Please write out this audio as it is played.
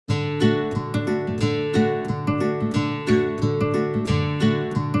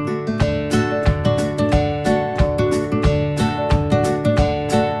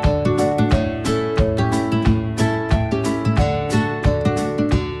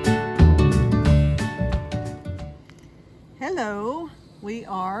We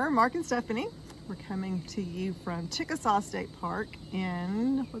are Mark and Stephanie. We're coming to you from Chickasaw State Park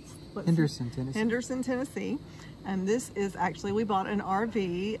in Henderson, Tennessee. Henderson, Tennessee. And this is actually, we bought an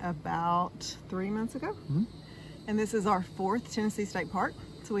RV about 3 months ago. And this is our 4th Tennessee State Park.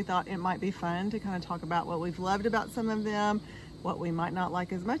 So we thought it might be fun to kind of talk about what we've loved about some of them, what we might not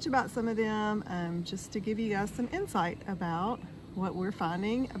like as much about some of them, just to give you guys some insight about what we're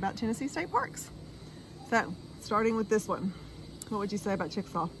finding about Tennessee State Parks. So, starting with this one, what would you say about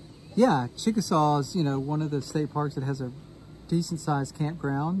Chickasaw? Yeah, Chickasaw is, one of the state parks that has a decent sized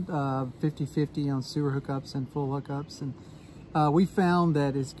campground, 50-50 on sewer hookups and full hookups. And we found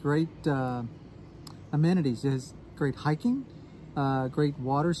that it's great amenities. It has great hiking, great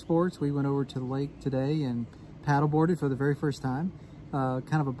water sports. We went over to the lake today and paddleboarded for the very first time.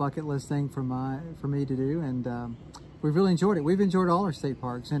 Kind of a bucket list thing for me to do, and we've really enjoyed it. We've enjoyed all our state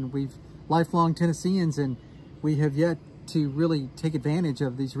parks, and we've lifelong Tennesseans, and we have yet to really take advantage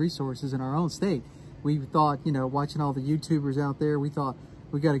of these resources in our own state. We thought, watching all the YouTubers out there, we thought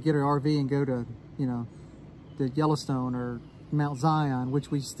we got to get an RV and go to, the Yellowstone or Mount Zion, which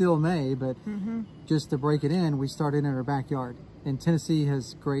we still may, but just to break it in, we started in our backyard. And Tennessee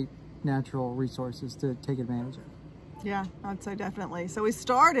has great natural resources to take advantage of. Yeah, I'd say definitely. So we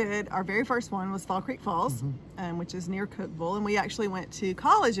started, our very first one was Fall Creek Falls, which is near Cookeville, and we actually went to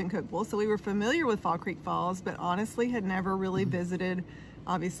college in Cookeville, so we were familiar with Fall Creek Falls, but honestly had never really visited,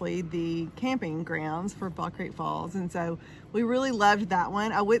 obviously, the camping grounds for Fall Creek Falls, and so we really loved that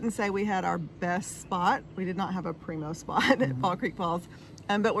one. I wouldn't say we had our best spot. We did not have a primo spot at Fall Creek Falls,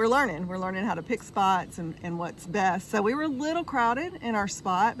 but we're learning how to pick spots and what's best. So we were a little crowded in our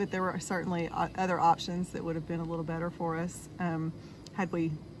spot, but there were certainly other options that would have been a little better for us had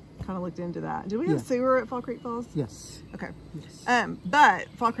we kind of looked into that. Do we have sewer at Fall Creek Falls? Yes. Okay. Yes. But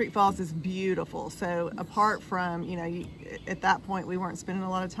Fall Creek Falls is beautiful. So apart from, at that point we weren't spending a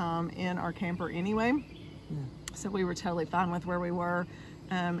lot of time in our camper anyway. Yeah. So we were totally fine with where we were.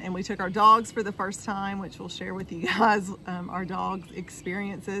 And we took our dogs for the first time, which we'll share with you guys, our dogs'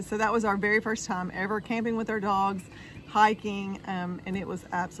 experiences. So that was our very first time ever camping with our dogs, hiking, and it was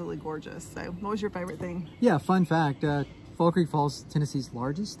absolutely gorgeous. So what was your favorite thing? Yeah, fun fact, Fall Creek Falls, Tennessee's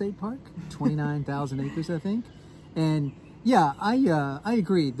largest state park, 29,000 acres, I think. And yeah, I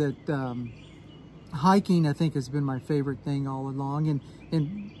agree that hiking, I think, has been my favorite thing all along.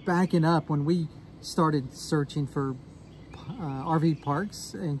 And backing up, when we started searching for RV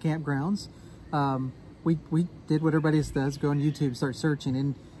parks and campgrounds, we did what everybody else does, go on YouTube, start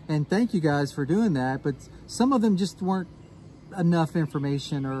searching, and thank you guys for doing that, but some of them just weren't enough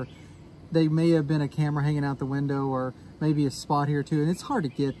information, or they may have been a camera hanging out the window, or maybe a spot here too, and it's hard to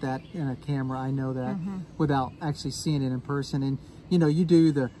get that in a camera, I know that, without actually seeing it in person. And you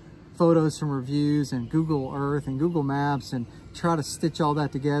do the photos from reviews and Google Earth and Google Maps and try to stitch all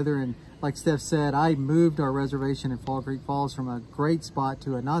that together. And like Steph said, I moved our reservation in Fall Creek Falls from a great spot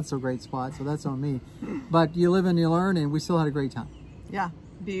to a not so great spot, so that's on me. But you live and you learn, and we still had a great time. Yeah,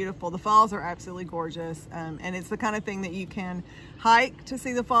 beautiful. The falls are absolutely gorgeous, and it's the kind of thing that you can hike to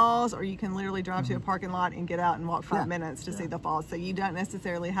see the falls, or you can literally drive to a parking lot and get out and walk 5 minutes to see the falls. So you don't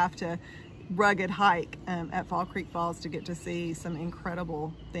necessarily have to rugged hike at Fall Creek Falls to get to see some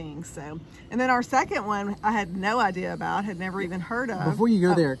incredible things. So, and then our second one I had no idea about, had never even heard of. Before you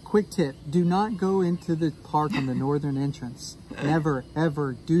go there, quick tip: do not go into the park on the northern entrance. Never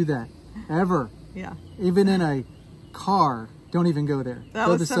ever do that, ever. Yeah, even in a car, don't even go there. That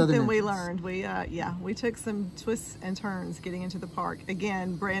go was something we learned. We took some twists and turns getting into the park.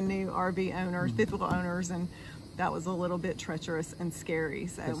 Again, brand new RV owners, fifth wheel owners, and that was a little bit treacherous and scary.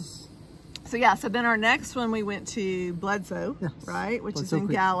 So So yeah, so then our next one, we went to Bledsoe, right, which is in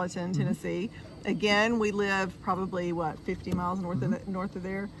Gallatin, Tennessee. Again, we live probably, 50 miles north of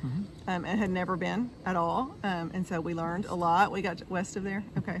there, and had never been at all. And so we learned a lot. We got west of there.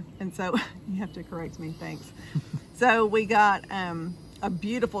 Okay. And so you have to correct me. Thanks. So we got a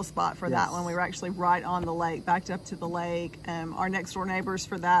beautiful spot for that one. We were actually right on the lake, backed up to the lake. Our next door neighbors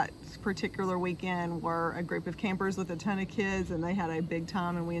for that particular weekend were a group of campers with a ton of kids, and they had a big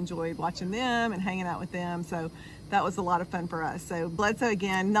time, and we enjoyed watching them and hanging out with them. So that was a lot of fun for us. So Bledsoe,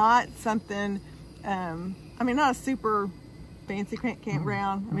 again, not something, not a super fancy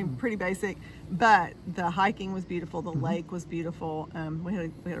campground. I mean, pretty basic, but the hiking was beautiful. The lake was beautiful. We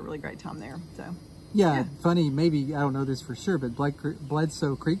had a really great time there. So yeah, funny, maybe I don't know this for sure, but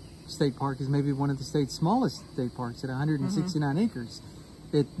Bledsoe Creek State Park is maybe one of the state's smallest state parks at 169 acres.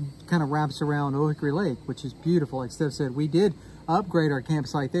 It kind of wraps around Old Hickory Lake, which is beautiful. Like Steph said, we did upgrade our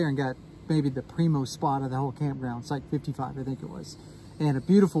campsite there and got maybe the primo spot of the whole campground, Site 55, I think it was. And a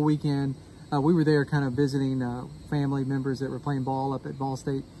beautiful weekend. We were there kind of visiting family members that were playing ball up at Ball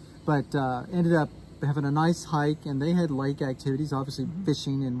State, but ended up having a nice hike, and they had lake activities, obviously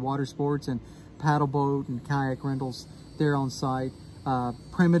fishing and water sports and paddle boat and kayak rentals there on site.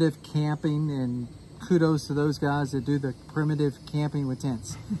 Primitive camping, and kudos to those guys that do the primitive camping with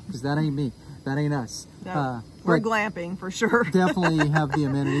tents, because that ain't me, that ain't us. No, we're glamping for sure. Definitely have the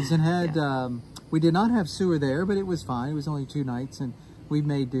amenities, and had we did not have sewer there, but it was fine. It was only 2 nights, and we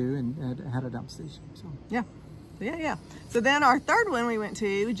made do and had a dump station. So Yeah. So then our third one we went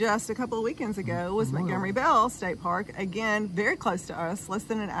to just a couple of weekends ago was Montgomery Bell State Park. Again, very close to us, less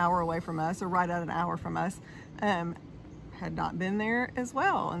than an hour away from us, or right at an hour from us. Had not been there as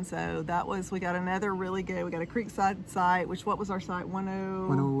well, and so that was, we got another really good, we got a creekside site, which, what was our site?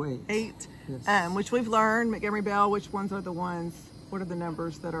 108. Yes. Which we've learned, Montgomery Bell, which ones are the ones, what are the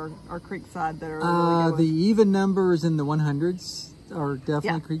numbers that are creekside that are really good the even numbers in the 100s are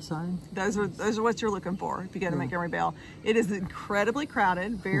definitely creekside. Those are what you're looking for if you go to Montgomery Bell. It is incredibly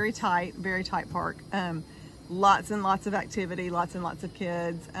crowded, very tight park. Lots and lots of activity, lots and lots of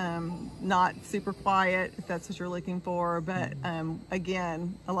kids. Not super quiet if that's what you're looking for, but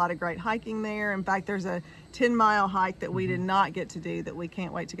again, a lot of great hiking there. In fact, there's a 10-mile hike that we did not get to do that we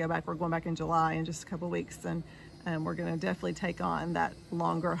can't wait to go back. We're going back in July in just a couple of weeks, and we're going to definitely take on that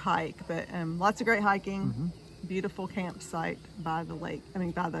longer hike. But lots of great hiking. Beautiful campsite by the lake,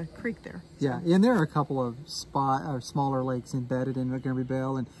 by the creek there. Yeah, and there are a couple of smaller lakes embedded in Montgomery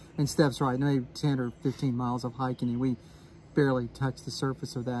Bell, and Steph's right, maybe 10 or 15 miles of hiking, and we barely touched the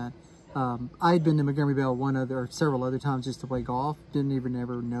surface of that. I'd been to Montgomery Bell several other times just to play golf. Didn't even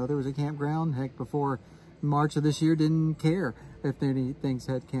ever know there was a campground. Heck, before March of this year, didn't care if any things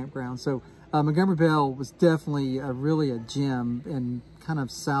had campgrounds. So Montgomery Bell was definitely really a gem in kind of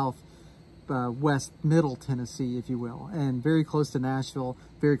west middle Tennessee, if you will, and very close to Nashville,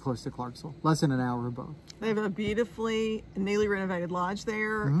 very close to Clarksville, less than an hour of both. They have a beautifully newly renovated lodge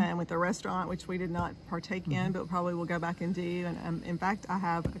there, and with a restaurant, which we did not partake in, but probably will go back and do. And in fact, I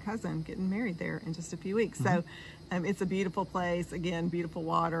have a cousin getting married there in just a few weeks. So it's a beautiful place. Again, beautiful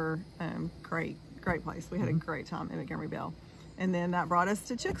water. Great place. We had a great time in Montgomery Bell. And then that brought us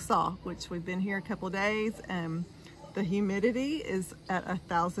to Chickasaw, which we've been here a couple of days. The humidity is at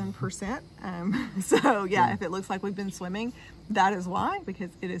 1,000%. So yeah, if it looks like we've been swimming, that is why, because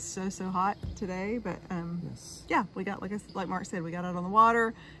it is so hot today. But yeah, we got, like Mark said, we got out on the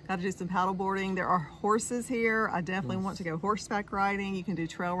water, got to do some paddle boarding. There are horses here. I definitely want to go horseback riding. You can do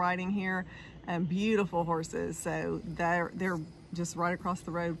trail riding here. Beautiful horses. So they're just right across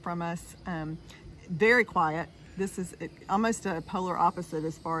the road from us. Very quiet. This is almost a polar opposite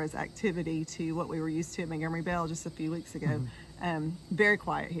as far as activity to what we were used to at Montgomery Bell just a few weeks ago. Very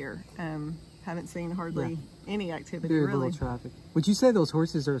quiet here. Haven't seen hardly any activity, very really. little traffic. Would you say those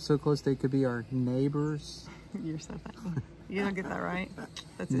horses are so close they could be our neighbors? You're so funny. You don't get that right.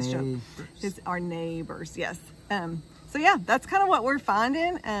 That's his joke. It's our neighbors, yes. So yeah, that's kind of what we're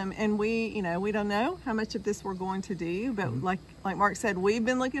finding. And we don't know how much of this we're going to do, but like Mark said, we've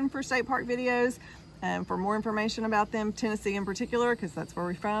been looking for state park videos. For more information about them, Tennessee in particular, because that's where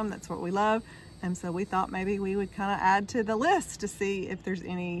we're from, that's what we love. And so we thought maybe we would kind of add to the list to see if there's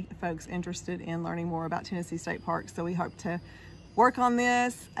any folks interested in learning more about Tennessee State Parks. So we hope to work on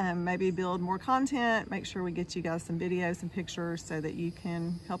this, maybe build more content, make sure we get you guys some videos and pictures so that you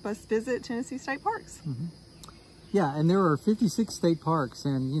can help us visit Tennessee State Parks. Yeah, and there are 56 state parks,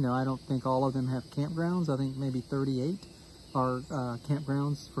 and I don't think all of them have campgrounds. I think maybe 38 are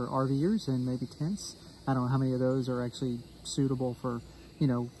campgrounds for RVers and maybe tents. I don't know how many of those are actually suitable for,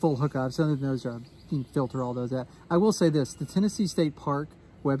 full hookups. Some of those you can filter all those out. I will say this, the Tennessee State Park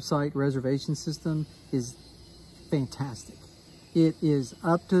website reservation system is fantastic. It is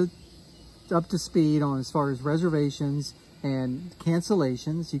up to speed on as far as reservations and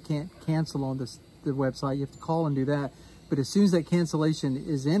cancellations. You can't cancel on the website. You have to call and do that. But as soon as that cancellation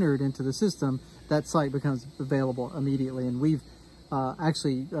is entered into the system, that site becomes available immediately. And we've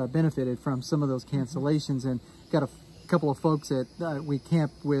actually benefited from some of those cancellations, and got a couple of folks that we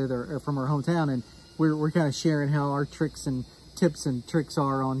camp with or from our hometown, and we're kind of sharing how our tricks and tips and tricks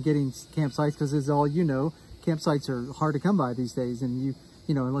are on getting campsites, because as all campsites are hard to come by these days, and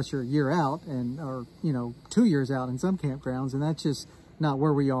unless you're a year out or 2 years out in some campgrounds, and that's just not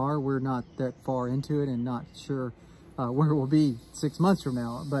where we are. We're not that far into it, and not sure where we'll be 6 months from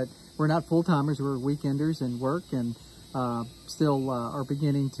now. But we're not full-timers, we're weekenders and work, and still are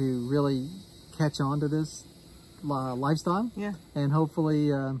beginning to really catch on to this lifestyle. Yeah. And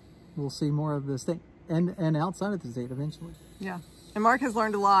hopefully we'll see more of the state and outside of the state eventually. Yeah. And Mark has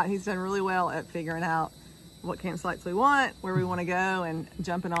learned a lot. He's done really well at figuring out what campsites we want, where we want to go, and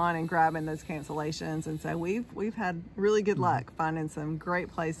jumping on and grabbing those cancellations. And so we've had really good luck finding some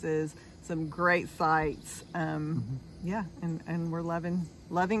great places, some great sites. Yeah, and we're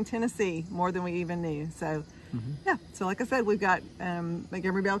loving Tennessee more than we even knew. So yeah, so like I said, we've got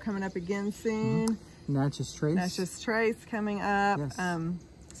Montgomery Bell coming up again soon. Natchez Trace. Natchez Trace coming up. Yes.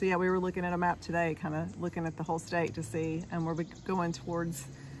 So yeah, we were looking at a map today, kind of looking at the whole state to see, and we're going towards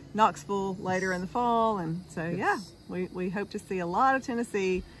Knoxville later in the fall. And so yeah, we hope to see a lot of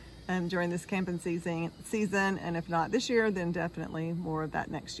Tennessee during this camping season, and if not this year, then definitely more of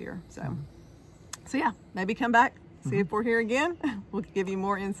that next year. So so yeah, maybe come back, see if we're here again. We'll give you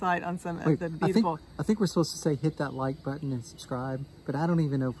more insight on some of the beautiful. I think we're supposed to say hit that like button and subscribe, but I don't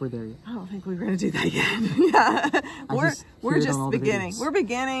even know if we're there yet. I don't think we're going to do that yet. Yeah, we're just beginning. We're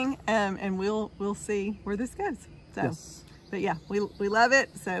beginning, and we'll see where this goes. So, but yeah, we love it.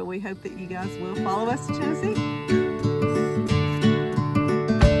 So we hope that you guys will follow us to Tennessee.